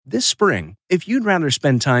This spring, if you'd rather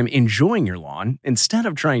spend time enjoying your lawn instead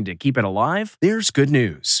of trying to keep it alive, there's good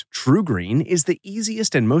news. TruGreen is the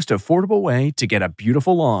easiest and most affordable way to get a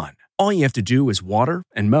beautiful lawn. All you have to do is water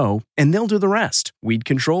and mow, and they'll do the rest. Weed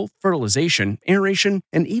control, fertilization, aeration,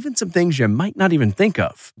 and even some things you might not even think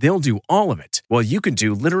of. They'll do all of it, while you can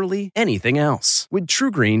do literally anything else. With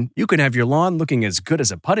TruGreen, you can have your lawn looking as good as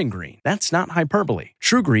a putting green. That's not hyperbole.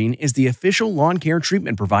 TruGreen is the official lawn care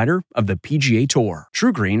treatment provider of the PGA Tour.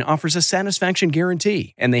 TruGreen offers a satisfaction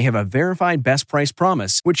guarantee, and they have a verified best price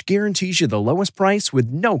promise, which guarantees you the lowest price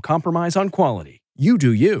with no compromise on quality. You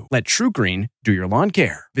do you. Let TruGreen do your lawn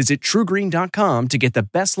care. Visit TruGreen.com to get the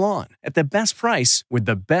best lawn at the best price with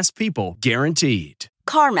the best people guaranteed.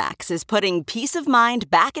 CarMax is putting peace of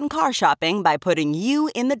mind back in car shopping by putting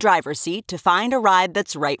you in the driver's seat to find a ride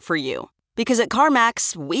that's right for you. Because at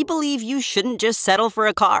CarMax, we believe you shouldn't just settle for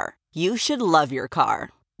a car. You should love your car.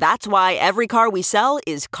 That's why every car we sell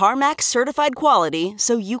is CarMax certified quality,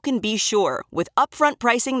 so you can be sure with upfront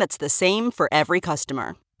pricing that's the same for every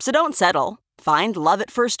customer. So don't settle. Find love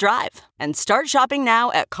at first drive and start shopping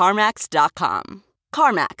now at CarMax.com.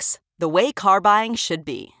 CarMax, the way car buying should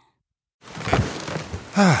be.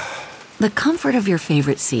 The comfort of your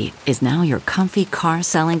favorite seat is now your comfy car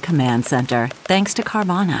selling command center, thanks to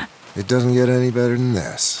Carvana. It doesn't get any better than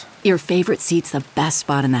this. Your favorite seat's the best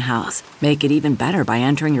spot in the house. Make it even better by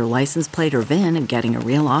entering your license plate or VIN and getting a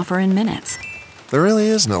real offer in minutes. There really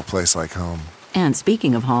is no place like home. And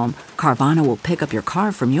speaking of home, Carvana will pick up your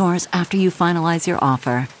car from yours after you finalize your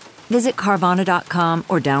offer. Visit Carvana.com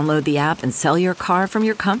or download the app and sell your car from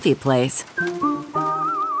your comfy place.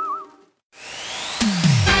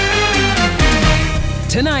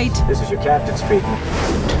 Tonight, this is your captain speaking.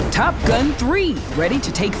 Top Gun 3, ready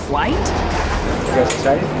to take flight? You guys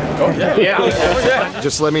excited? Oh, yeah.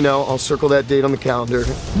 Just let me know. I'll circle that date on the calendar.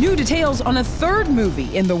 New details on a third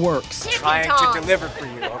movie in the works. Trying to deliver for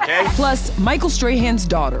you, okay? Plus, Michael Strahan's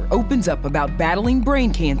daughter opens up about battling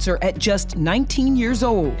brain cancer at just 19 years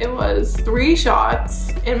old. It was 3 shots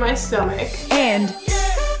in my stomach. And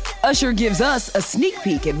Usher gives us a sneak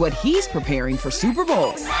peek at what he's preparing for Super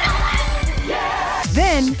Bowl.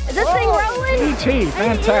 Then, is this thing rolling? E.T.,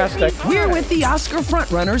 fantastic. We're with the Oscar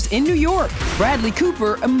frontrunners in New York. Bradley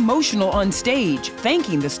Cooper emotional on stage,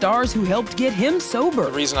 thanking the stars who helped get him sober.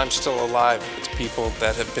 The reason I'm still alive is people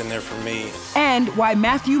that have been there for me. And why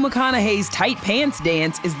Matthew McConaughey's tight pants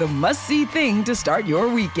dance is the must-see thing to start your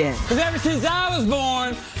weekend. Because ever since I was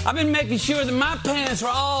born, I've been making sure that my pants were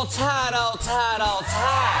all tied, all tied, all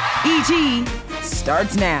tied. E.T.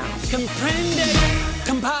 starts now. Comprende,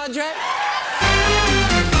 compadre?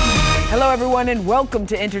 Hello, everyone, and welcome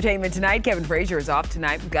to Entertainment Tonight. Kevin Frazier is off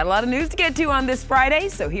tonight. We've got a lot of news to get to on this Friday,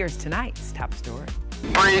 so here's tonight's top story.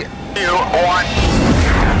 3, 2,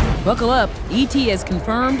 1. Buckle up. E.T. has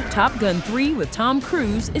confirmed Top Gun 3 with Tom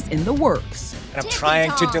Cruise is in the works. And I'm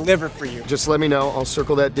trying to deliver for you. Just let me know. I'll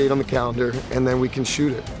circle that date on the calendar, and then we can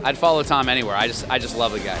shoot it. I'd follow Tom anywhere. I just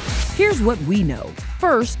love the guy. Here's what we know.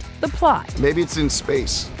 First, the plot. Maybe it's in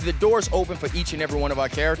space. The door's open for each and every one of our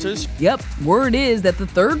characters. Yep, word is that the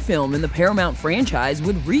third film in the Paramount franchise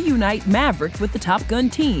would reunite Maverick with the Top Gun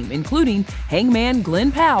team, including Hangman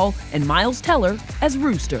Glenn Powell and Miles Teller as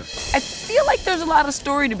Rooster. I feel like there's a lot of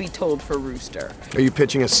story to be told for Rooster. Are you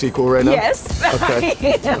pitching a sequel right now? Yes.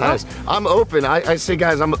 Okay. Nice. I'm open. I say,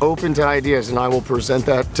 guys, I'm open to ideas, and I will present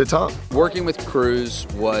that to Tom. Working with Cruise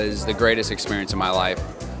was the greatest experience of my life.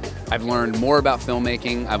 I've learned more about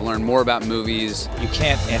filmmaking. I've learned more about movies. You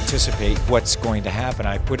can't anticipate what's going to happen.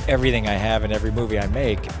 I put everything I have in every movie I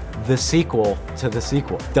make. The sequel to the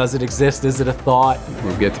sequel. Does it exist? Is it a thought?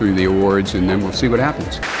 We'll get through the awards and then we'll see what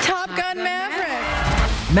happens. Top Gun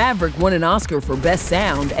Maverick! Maverick won an Oscar for Best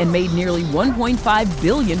Sound and made nearly $1.5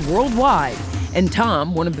 billion worldwide. And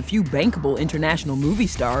Tom, one of the few bankable international movie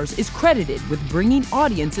stars, is credited with bringing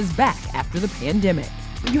audiences back after the pandemic.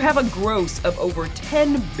 You have a gross of over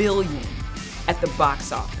 $10 billion at the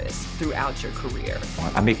box office throughout your career.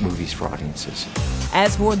 I make movies for audiences.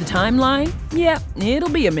 As for the timeline, yeah, it'll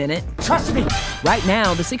be a minute. Trust me! Right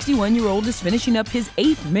now, the 61-year-old is finishing up his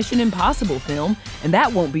 8th Mission Impossible film, and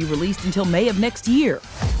that won't be released until May of next year.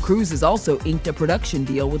 Cruise has also inked a production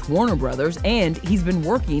deal with Warner Brothers, and he's been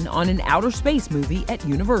working on an outer space movie at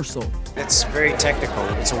Universal. It's very technical.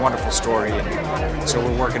 It's a wonderful story, and so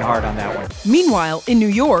we're working hard on that one. Meanwhile, in New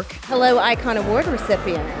York... Hello, Icon Award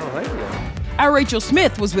recipient. Oh, thank you. Our Rachel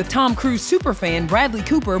Smith was with Tom Cruise superfan Bradley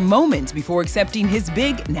Cooper moments before accepting his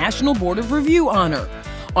big National Board of Review honor.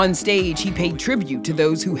 On stage, he paid tribute to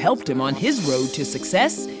those who helped him on his road to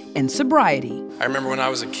success and sobriety. I remember when I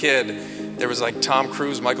was a kid, there was like Tom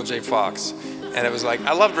Cruise, Michael J. Fox, and it was like,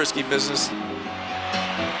 I loved Risky Business.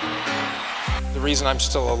 reason I'm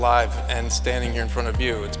still alive and standing here in front of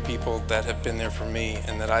you, it's people that have been there for me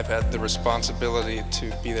and that I've had the responsibility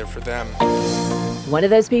to be there for them. One of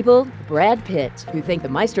those people, Brad Pitt, who thanked the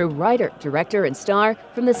Maestro writer, director, and star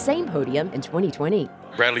from the same podium in 2020.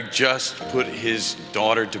 Bradley just put his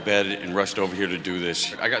daughter to bed and rushed over here to do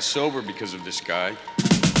this. I got sober because of this guy.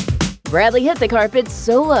 Bradley hit the carpet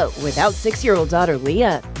solo without 6-year-old daughter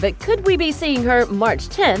Leah. But could we be seeing her March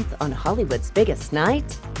 10th on Hollywood's biggest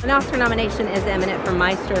night? An Oscar nomination is imminent for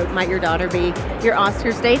Maestro. Might your daughter be your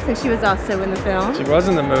Oscars date since she was also in the film? She was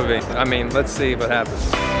in the movie. I mean, let's see what happens.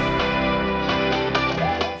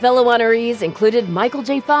 Fellow honorees included Michael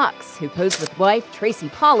J. Fox, who posed with wife Tracy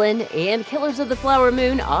Pollan, and Killers of the Flower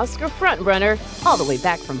Moon Oscar frontrunner, all the way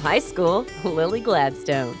back from high school, Lily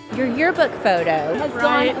Gladstone. Your yearbook photo has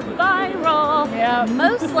gone viral. Yeah.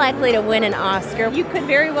 Most likely to win an Oscar. You could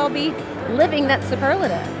very well be living that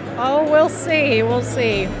superlative. Oh, we'll see. We'll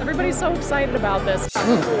see. Everybody's so excited about this.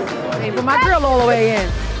 Hey, put my grill all the way in.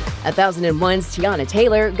 1001's Tiana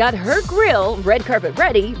Taylor got her grill red carpet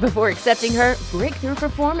ready before accepting her Breakthrough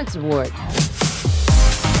Performance Award.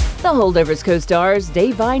 The Holdovers co-stars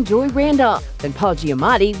Da'Vine Joy Randolph and Paul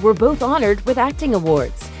Giamatti were both honored with acting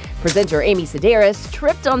awards. Presenter Amy Sedaris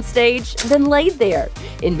tripped on stage, then laid there.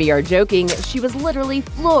 NPR joking she was literally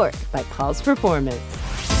floored by Paul's performance.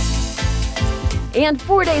 And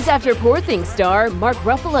 4 days after Poor Things star Mark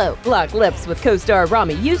Ruffalo locked lips with co-star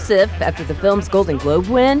Rami Youssef after the film's Golden Globe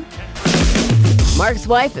win, Mark's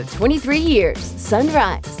wife of 23 years,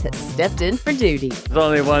 Sunrise, has stepped in for duty. There's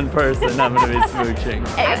only one person I'm going to be smooching.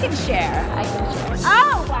 I can share.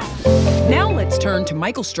 Oh, wow. Now let's turn to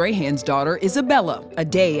Michael Strahan's daughter, Isabella, a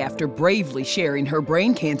day after bravely sharing her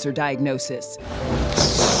brain cancer diagnosis.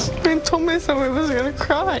 I told myself I was going to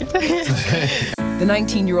cry. The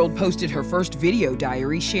 19-year-old posted her first video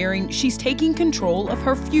diary sharing she's taking control of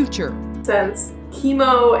her future. Since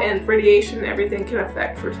chemo and radiation and everything can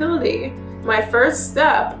affect fertility, my first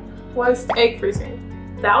step was egg freezing.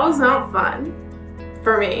 That was not fun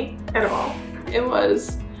for me at all. It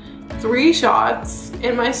was 3 shots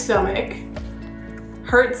in my stomach.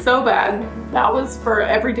 Hurt so bad. That was for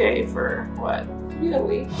every day for what? A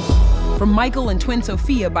week. From Michael and twin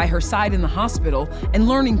Sophia by her side in the hospital and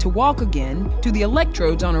learning to walk again, to the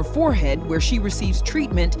electrodes on her forehead where she receives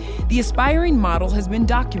treatment, the aspiring model has been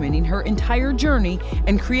documenting her entire journey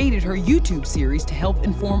and created her YouTube series to help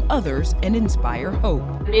inform others and inspire hope.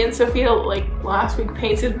 Me and Sophia, last week,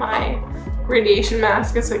 painted my radiation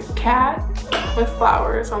mask as a cat with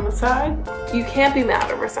flowers on the side. You can't be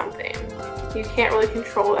mad over something. You can't really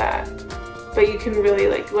control that. But you can really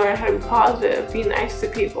learn how to be positive, be nice to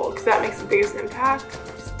people, because that makes the biggest impact.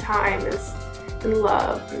 Just time and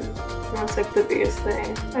love, and that's the biggest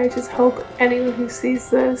thing. I just hope anyone who sees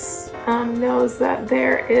this knows that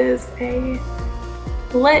there is a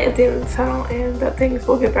light at the end of the tunnel and that things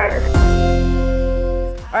will get better.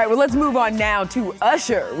 All right, well, let's move on now to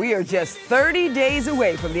Usher. We are just 30 days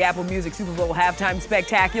away from the Apple Music Super Bowl halftime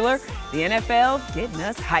spectacular. The NFL getting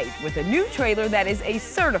us hyped with a new trailer that is a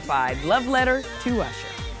certified love letter to Usher.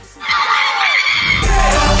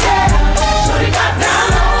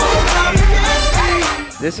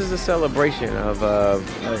 This is a celebration of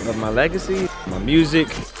my legacy, my music,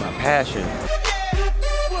 my passion.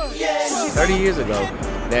 30 years ago,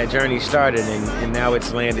 that journey started, and now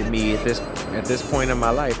it's landed me at this point in my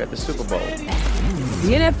life at the Super Bowl.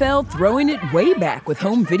 The NFL throwing it way back with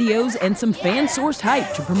home videos and some fan-sourced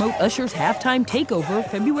hype to promote Usher's halftime takeover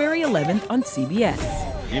February 11th on CBS.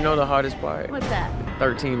 You know the hardest part? What's that?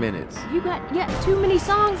 13 minutes. You got, too many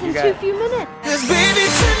songs in too few minutes.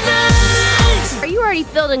 Are you already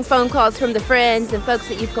fielding phone calls from the friends and folks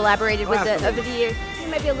that you've collaborated with over the years?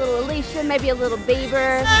 Maybe a little Alicia, maybe a little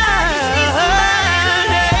Bieber.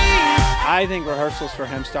 I think rehearsals for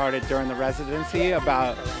him started during the residency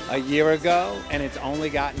about a year ago, and it's only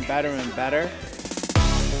gotten better and better.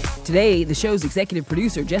 Today, the show's executive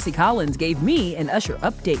producer, Jesse Collins, gave me an Usher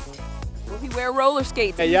update. Will he wear roller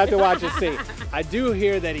skates? Yeah, you have to watch and see. I do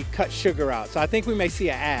hear that he cut sugar out, so I think we may see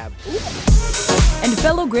an ab. And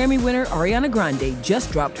fellow Grammy winner Ariana Grande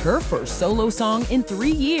just dropped her first solo song in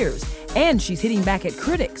 3 years. And she's hitting back at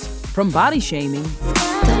critics, from body shaming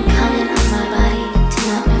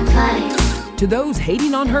to those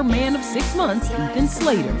hating on her man of 6 months, Ethan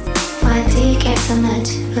Slater.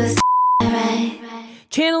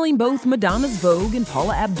 Channeling both Madonna's Vogue and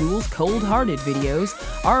Paula Abdul's Cold Hearted videos,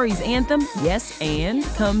 Ari's anthem, Yes And,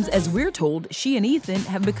 comes as we're told she and Ethan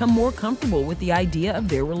have become more comfortable with the idea of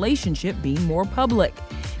their relationship being more public.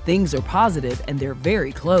 Things are positive and they're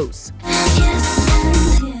very close.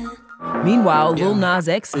 Meanwhile, Lil Nas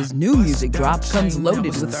X's new music drop comes loaded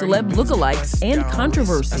with celeb lookalikes and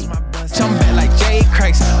controversy.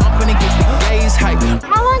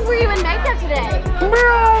 How long were you in makeup today?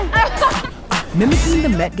 Mimicking the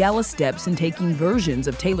Met Gala steps and taking versions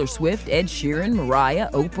of Taylor Swift, Ed Sheeran, Mariah,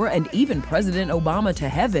 Oprah, and even President Obama to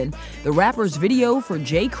heaven, the rapper's video for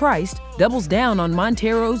J. Christ doubles down on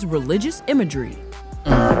Montero's religious imagery.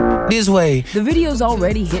 This way. The video's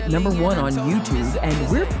already hit #1 on YouTube, and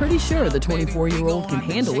we're pretty sure the 24-year-old can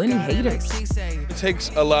handle any haters. It takes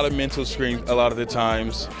a lot of mental strength a lot of the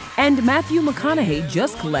times. And Matthew McConaughey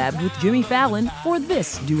just collabed with Jimmy Fallon for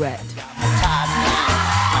this duet.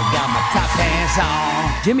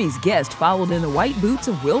 Jimmy's guest followed in the white boots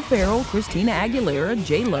of Will Ferrell, Christina Aguilera,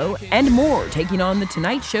 J-Lo, and more, taking on The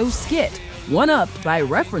Tonight Show skit, one-upped by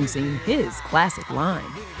referencing his classic line.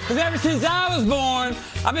 Because ever since I was born,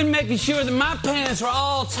 I've been making sure that my pants were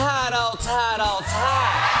all tied, all tied, all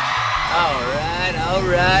tied. All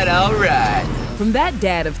right. From that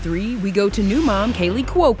dad of 3, we go to new mom Kaylee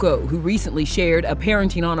Cuoco, who recently shared a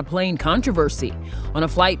parenting on a plane controversy. On a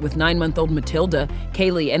flight with 9-month-old Matilda,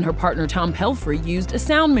 Kaylee and her partner Tom Pelphrey used a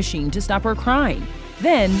sound machine to stop her crying.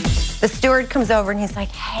 Then, the steward comes over and he's like,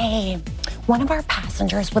 "Hey, one of our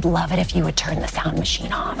passengers would love it if you would turn the sound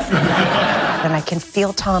machine off." And I can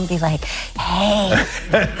feel Tom be like, "Hey,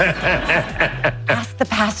 ask the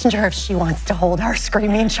passenger if she wants to hold our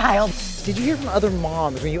screaming child." Did you hear from other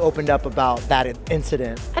moms when you opened up about that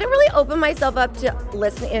incident? I don't really open myself up to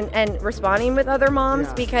listening and responding with other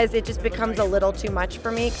moms because it just becomes a little too much for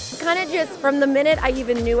me. Kind of just from the minute I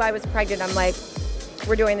even knew I was pregnant, I'm like,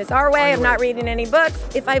 we're doing this our way. I'm not reading any books.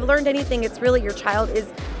 If I've learned anything, it's really your child is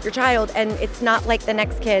your child, and it's not like the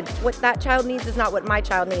next kid. What that child needs is not what my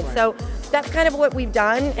child needs. So that's kind of what we've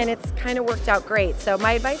done, and it's kind of worked out great. So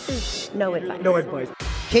my advice is no advice. No advice.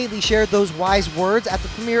 Kaylee shared those wise words at the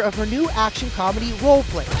premiere of her new action comedy Role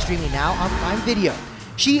Play, streaming now on Prime Video.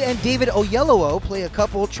 She and David Oyelowo play a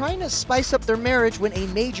couple trying to spice up their marriage when a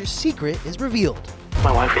major secret is revealed.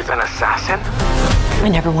 My wife is an assassin? I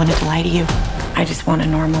never wanted to lie to you. I just want a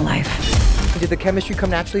normal life. Did the chemistry come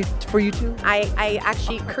naturally for you two? I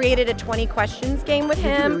actually created a 20 questions game with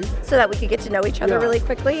him so that we could get to know each other really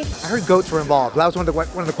quickly. I heard goats were involved. That was one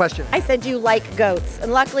of the questions. I said, "Do you like goats?"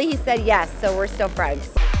 And luckily he said yes, so we're still friends.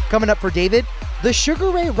 Coming up for David, the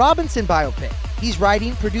Sugar Ray Robinson biopic. He's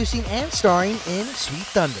writing, producing, and starring in Sweet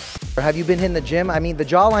Thunder. Have you been hitting the gym? I mean, the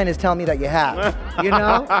jawline is telling me that you have. You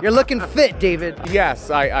know? You're looking fit, David. Yes,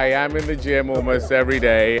 I am in the gym almost every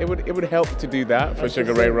day. It would help to do that for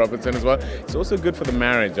Sugar Ray Robinson as well. It's also good for the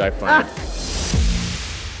marriage, I find.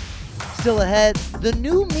 Still ahead, the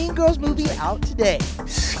new Mean Girls movie out today.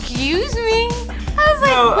 Excuse me? I was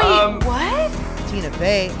like, wait, what? Tina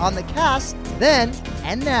Fey on the cast, then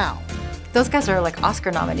and now. Those guys are like Oscar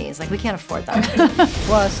nominees. Like, we can't afford them.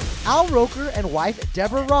 Plus, Al Roker and wife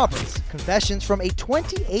Deborah Roberts, confessions from a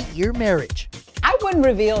 28-year marriage. I wouldn't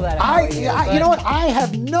reveal that. You know what? I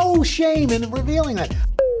have no shame in revealing that.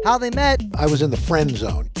 How they met. I was in the friend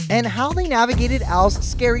zone. And how they navigated Al's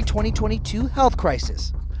scary 2022 health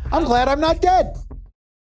crisis. I'm glad I'm not dead.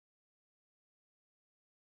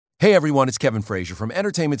 Hey everyone, it's Kevin Frazier from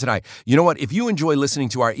Entertainment Tonight. You know what? If you enjoy listening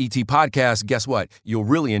to our ET podcast, guess what? You'll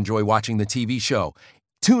really enjoy watching the TV show.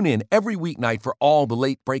 Tune in every weeknight for all the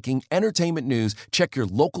late-breaking entertainment news. Check your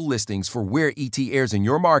local listings for where ET airs in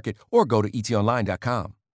your market or go to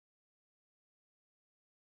etonline.com.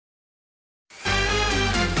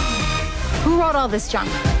 Who wrote all this junk?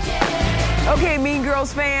 Okay, Mean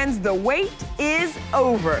Girls fans, the wait is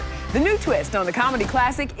over. The new twist on the comedy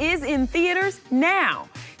classic is in theaters now.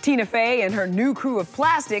 Tina Fey and her new crew of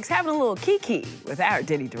plastics having a little kiki with our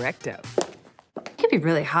Denny Directo. It could be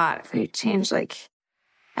really hot if they change, like,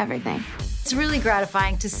 everything. It's really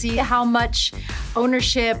gratifying to see how much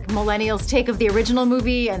ownership millennials take of the original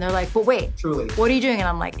movie, and they're like, but wait, truly, what are you doing? And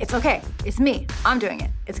I'm like, it's okay, it's me, I'm doing it.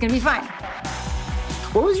 It's gonna be fine.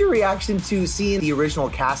 What was your reaction to seeing the original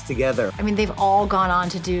cast together? I mean, they've all gone on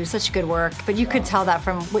to do such good work, but you could tell that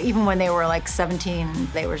from even when they were like 17,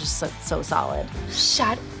 they were just so solid.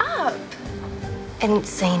 Shut up. I didn't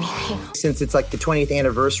say anything. Since it's like the 20th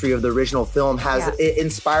anniversary of the original film, has it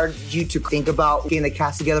inspired you to think about getting the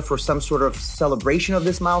cast together for some sort of celebration of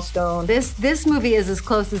this milestone? This movie is as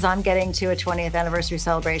close as I'm getting to a 20th anniversary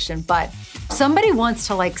celebration, but somebody wants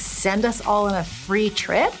to like send us all on a free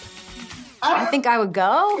trip. I think I would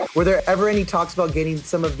go. Were there ever any talks about getting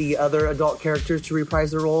some of the other adult characters to reprise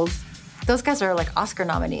their roles? Those guys are like Oscar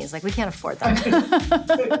nominees. Like, we can't afford them.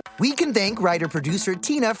 We can thank writer-producer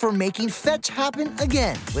Tina for making Fetch happen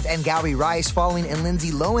again. With Ngawi Rice following in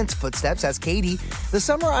Lindsay Lohan's footsteps as Katie, The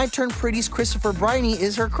Summer I Turned Pretty's Christopher Briney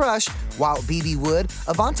is her crush, while BB Wood,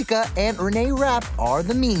 Avantika, and Renee Rapp are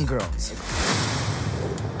the mean girls.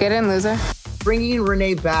 Get in, loser. Bringing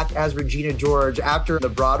Renee back as Regina George after the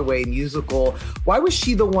Broadway musical, why was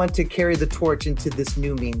she the one to carry the torch into this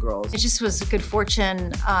new Mean Girls? It just was good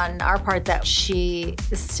fortune on our part that she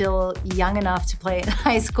is still young enough to play in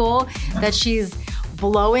high school, that she's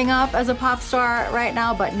blowing up as a pop star right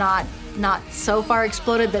now, but not so far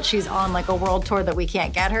exploded that she's on like a world tour that we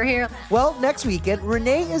can't get her here. Well, next weekend,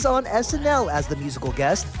 Renee is on SNL as the musical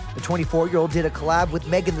guest. The 24-year-old did a collab with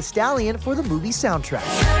Megan Thee Stallion for the movie soundtrack.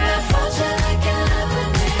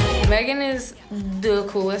 Megan is the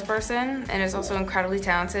coolest person and is also incredibly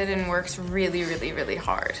talented and works really, really, really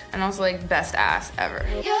hard. And also like best ass ever.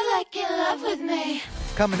 You're like in love with me.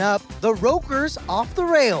 Coming up, the Rokers off the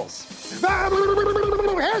rails.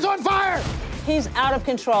 Hair's on fire! He's out of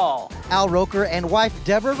control. Al Roker and wife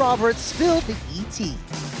Deborah Roberts spilled the ET.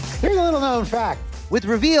 Here's a little known fact. With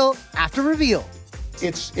reveal after reveal.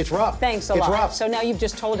 It's rough. Thanks a lot. Rough. So now you've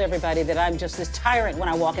just told everybody that I'm just this tyrant when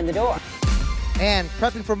I walk in the door. And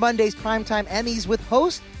prepping for Monday's Primetime Emmys with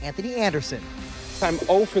host Anthony Anderson. I'm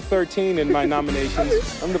 0 for 13 in my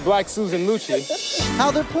nominations. I'm the Black Susan Lucci. How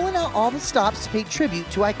they're pulling out all the stops to pay tribute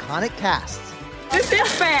to iconic casts. This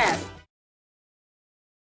is fast.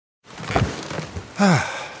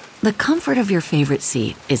 The comfort of your favorite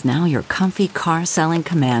seat is now your comfy car-selling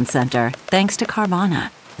command center, thanks to Carvana.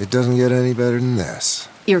 It doesn't get any better than this.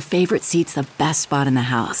 Your favorite seat's the best spot in the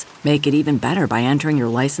house. Make it even better by entering your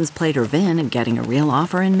license plate or VIN and getting a real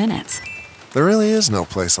offer in minutes. There really is no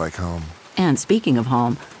place like home. And speaking of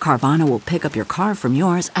home, Carvana will pick up your car from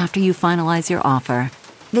yours after you finalize your offer.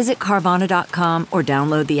 Visit Carvana.com or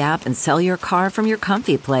download the app and sell your car from your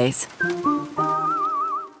comfy place.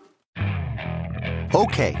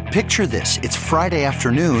 Okay, picture this. It's Friday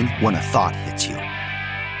afternoon when a thought hits you.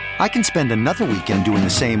 I can spend another weekend doing the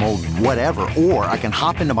same old whatever, or I can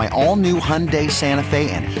hop into my all-new Hyundai Santa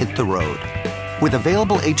Fe and hit the road. With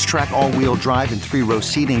available H-Track all-wheel drive and 3-row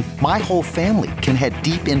seating, my whole family can head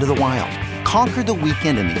deep into the wild. Conquer the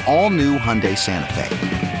weekend in the all-new Hyundai Santa Fe.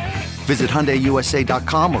 Visit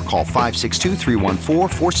HyundaiUSA.com or call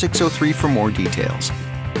 562-314-4603 for more details.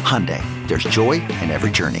 Hyundai, there's joy in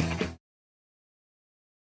every journey.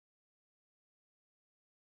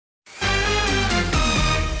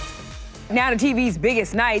 Now to TV's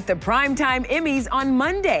biggest night, the Primetime Emmys on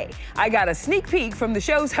Monday. I got a sneak peek from the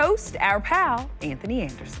show's host, our pal, Anthony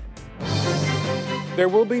Anderson. There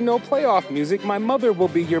will be no playoff music. My mother will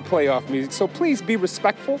be your playoff music. So please be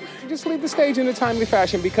respectful. Just leave the stage in a timely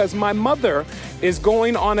fashion because my mother is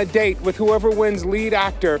going on a date with whoever wins lead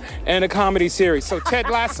actor in a comedy series. So Ted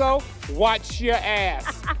Lasso, watch your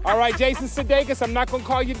ass. All right, Jason Sudeikis, I'm not going to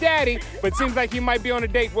call you daddy, but it seems like you might be on a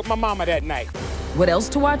date with my mama that night. What else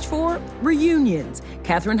to watch for? Reunions.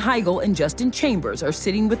 Katherine Heigl and Justin Chambers are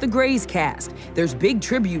sitting with the Grey's cast. There's big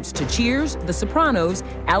tributes to Cheers, The Sopranos,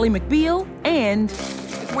 Ally McBeal, and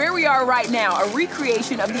where we are right now, a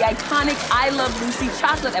recreation of the iconic I Love Lucy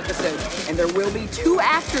chocolate episode. And there will be 2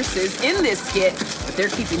 actresses in this skit, but they're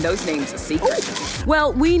keeping those names a secret.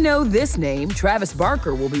 Well, we know this name. Travis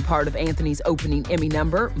Barker will be part of Anthony's opening Emmy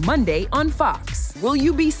number Monday on Fox. Will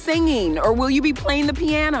you be singing or will you be playing the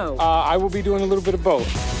piano? I will be doing a little bit of both.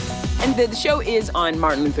 And the show is on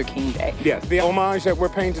Martin Luther King Day. Yes, the homage that we're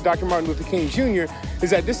paying to Dr. Martin Luther King Jr. is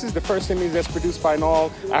that this is the first Emmy that's produced by an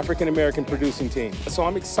all-African-American producing team. So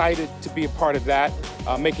I'm excited to be a part of that,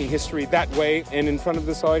 making history that way, and in front of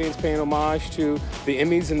this audience paying homage to the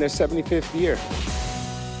Emmys in their 75th year.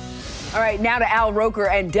 All right, now to Al Roker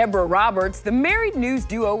and Deborah Roberts. The Married News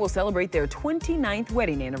duo will celebrate their 29th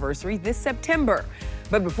wedding anniversary this September.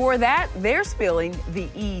 But before that, they're spilling the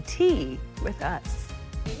ET with us.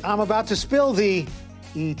 I'm about to spill the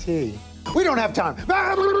ET. We don't have time.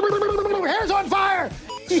 Hair's on fire!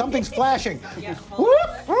 Something's flashing.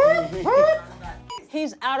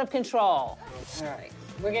 He's out of control. All right.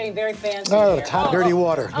 We're getting very fancy. Oh, here. it's hot, dirty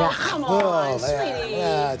water. Oh, come on, sweetie.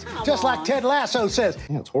 Yeah, just like Ted Lasso says.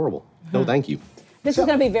 Yeah, it's horrible. No, thank you. This is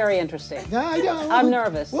going to be very interesting. I'm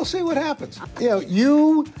nervous. We'll see what happens. You know,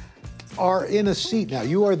 you are in a seat now.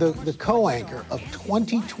 You are the co-anchor of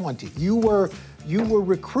 2020. You were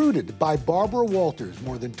recruited by Barbara Walters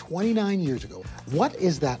more than 29 years ago. What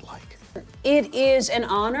is that like? It is an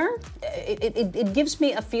honor. It gives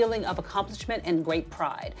me a feeling of accomplishment and great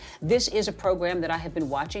pride. This is a program that I have been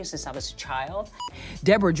watching since I was a child.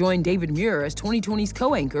 Deborah joined David Muir as 2020's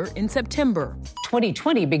co-anchor in September.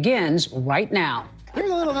 2020 begins right now. Here's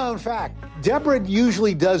a little known fact. Deborah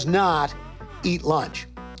usually does not eat lunch.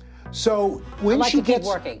 So when she gets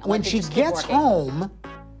home,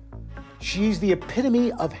 she's the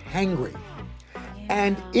epitome of hangry.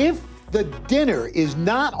 And if the dinner is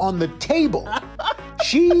not on the table,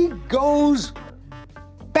 she goes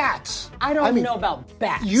bats. I don't know about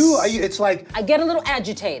bats. It's like... I get a little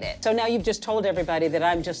agitated. So now you've just told everybody that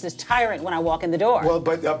I'm just this tyrant when I walk in the door. Well,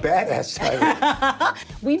 but a badass tyrant.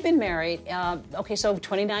 We've been married, so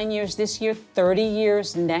 29 years this year, 30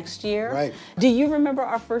 years next year. Right. Do you remember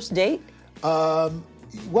our first date?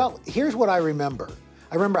 Well, here's what I remember.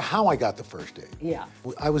 I remember how I got the first date. Yeah.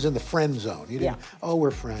 I was in the friend zone. You didn't,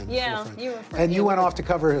 we're friends. Yeah, we're friends. you were friends. And you went off to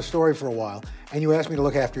cover a story for a while, and you asked me to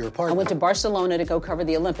look after your partner. I went to Barcelona to go cover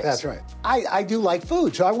the Olympics. That's right. I do like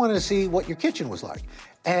food, so I wanted to see what your kitchen was like.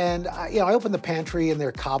 And, I opened the pantry, and there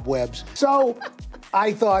are cobwebs. So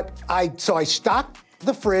I thought, I stocked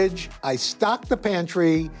the fridge, I stocked the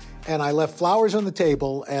pantry, and I left flowers on the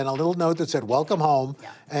table and a little note that said, welcome home.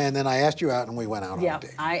 Yeah. And then I asked you out and we went out on a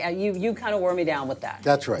date. You kind of wore me down with that.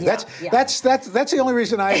 That's right. Yeah. That's the only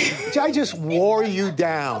reason I just wore you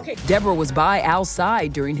down. Okay. Deborah was by Al's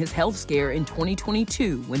side during his health scare in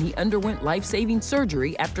 2022 when he underwent life-saving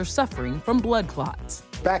surgery after suffering from blood clots.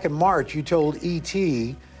 Back in March, you told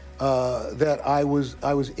E.T. That I was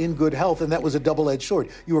in good health, and that was a double-edged sword.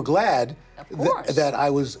 You were glad that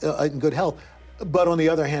I was in good health. But on the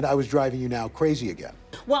other hand, I was driving you now crazy again.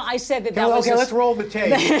 Well, I said that was... Okay, let's roll the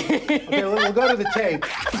tape. Okay, we'll go to the tape.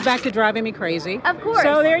 He's back to driving me crazy. Of course.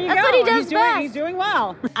 So there you go. That's what he does best. He's doing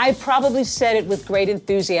well. I probably said it with great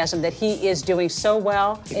enthusiasm that he is doing so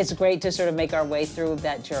well. It's great to sort of make our way through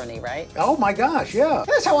that journey, right? Oh, my gosh, yeah.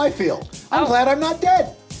 That's how I feel. I'm glad I'm not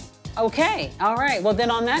dead. Okay, all right. Well, then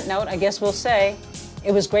on that note, I guess we'll say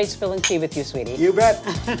it was great spilling tea with you, sweetie. You bet.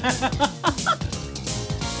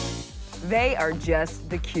 They are just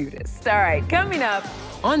the cutest. All right, coming up,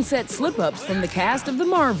 on-set slip-ups from the cast of The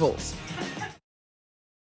Marvels.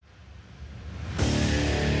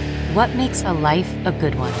 What makes a life a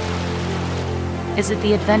good one? Is it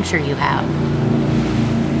the adventure you have?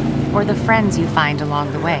 Or the friends you find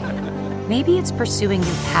along the way? Maybe it's pursuing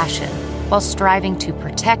your passion while striving to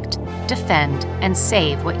protect, defend, and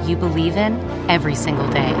save what you believe in every single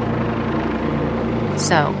day.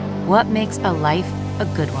 So, what makes a life a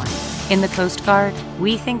good one? In the Coast Guard,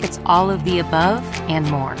 we think it's all of the above and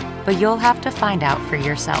more, but you'll have to find out for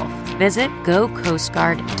yourself. Visit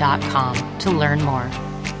GoCoastGuard.com to learn more.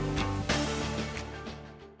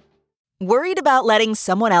 Worried about letting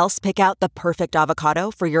someone else pick out the perfect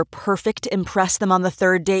avocado for your perfect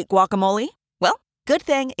impress-them-on-the-third-date guacamole? Well, good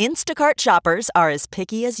thing Instacart shoppers are as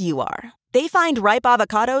picky as you are. They find ripe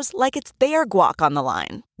avocados like it's their guac on the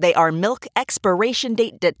line. They are milk expiration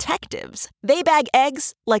date detectives. They bag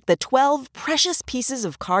eggs like the 12 precious pieces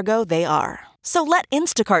of cargo they are. So let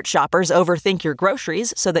Instacart shoppers overthink your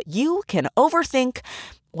groceries so that you can overthink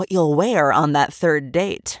what you'll wear on that third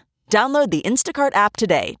date. Download the Instacart app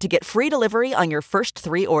today to get free delivery on your first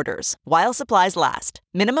 3 orders, while supplies last.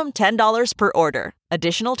 Minimum $10 per order.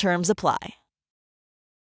 Additional terms apply.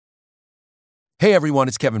 Hey everyone,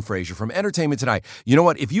 it's Kevin Frazier from Entertainment Tonight. You know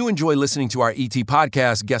what? If you enjoy listening to our ET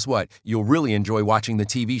podcast, guess what? You'll really enjoy watching the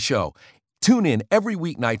TV show. Tune in every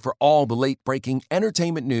weeknight for all the late-breaking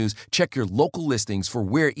entertainment news. Check your local listings for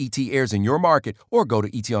where ET airs in your market or go to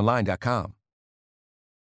etonline.com.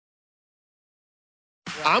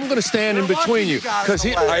 I'm going to stand in between you because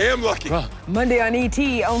I am lucky. Monday on ET,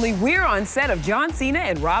 only we're on set of John Cena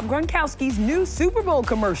and Rob Gronkowski's new Super Bowl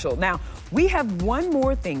commercial. Now, we have one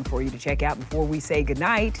more thing for you to check out before we say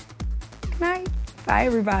goodnight. Good night. Bye,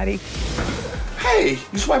 everybody. Hey,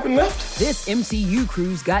 you swiping left? This MCU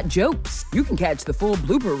cruise got jokes. You can catch the full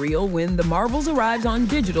blooper reel when The Marvels arrives on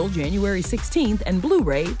digital January 16th and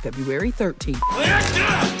Blu-ray February 13th.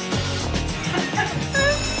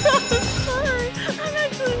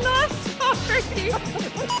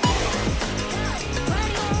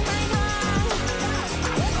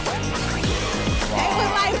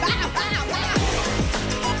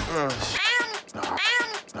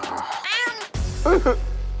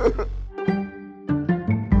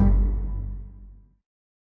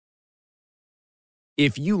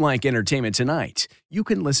 If you like Entertainment Tonight, you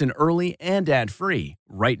can listen early and ad-free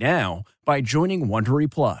right now by joining Wondery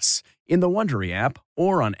Plus in the Wondery app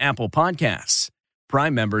or on Apple Podcasts.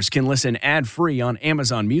 Prime members can listen ad-free on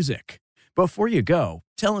Amazon Music. Before you go,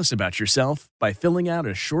 tell us about yourself by filling out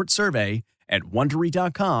a short survey at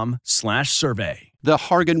Wondery.com/survey. The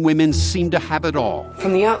Hargan women seem to have it all.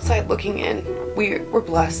 From the outside looking in, we were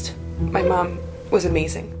blessed. My mom was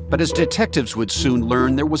amazing. But as detectives would soon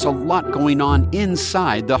learn, there was a lot going on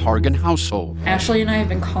inside the Hargan household. Ashley and I have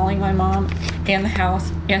been calling my mom and the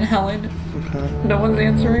house and Helen. Okay. No one's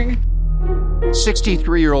answering.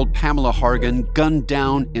 63-year-old Pamela Hargan gunned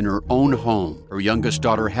down in her own home. Her youngest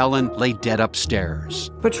daughter, Helen, lay dead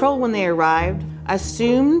upstairs. Patrol, when they arrived,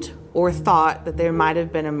 assumed or thought that there might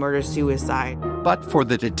have been a murder-suicide. But for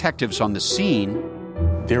the detectives on the scene,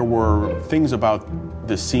 there were things about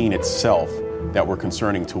the scene itself that were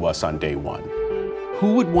concerning to us on day one.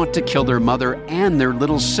 Who would want to kill their mother and their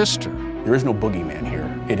little sister? There is no boogeyman here.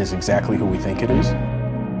 It is exactly who we think it is.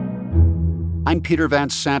 I'm Peter Van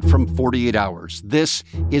Sant from 48 Hours. This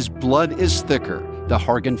is Blood is Thicker, the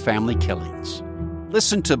Hargan Family Killings.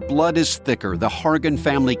 Listen to Blood is Thicker, the Hargan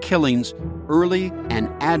Family Killings, early and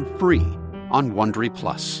ad-free on Wondery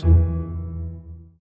Plus.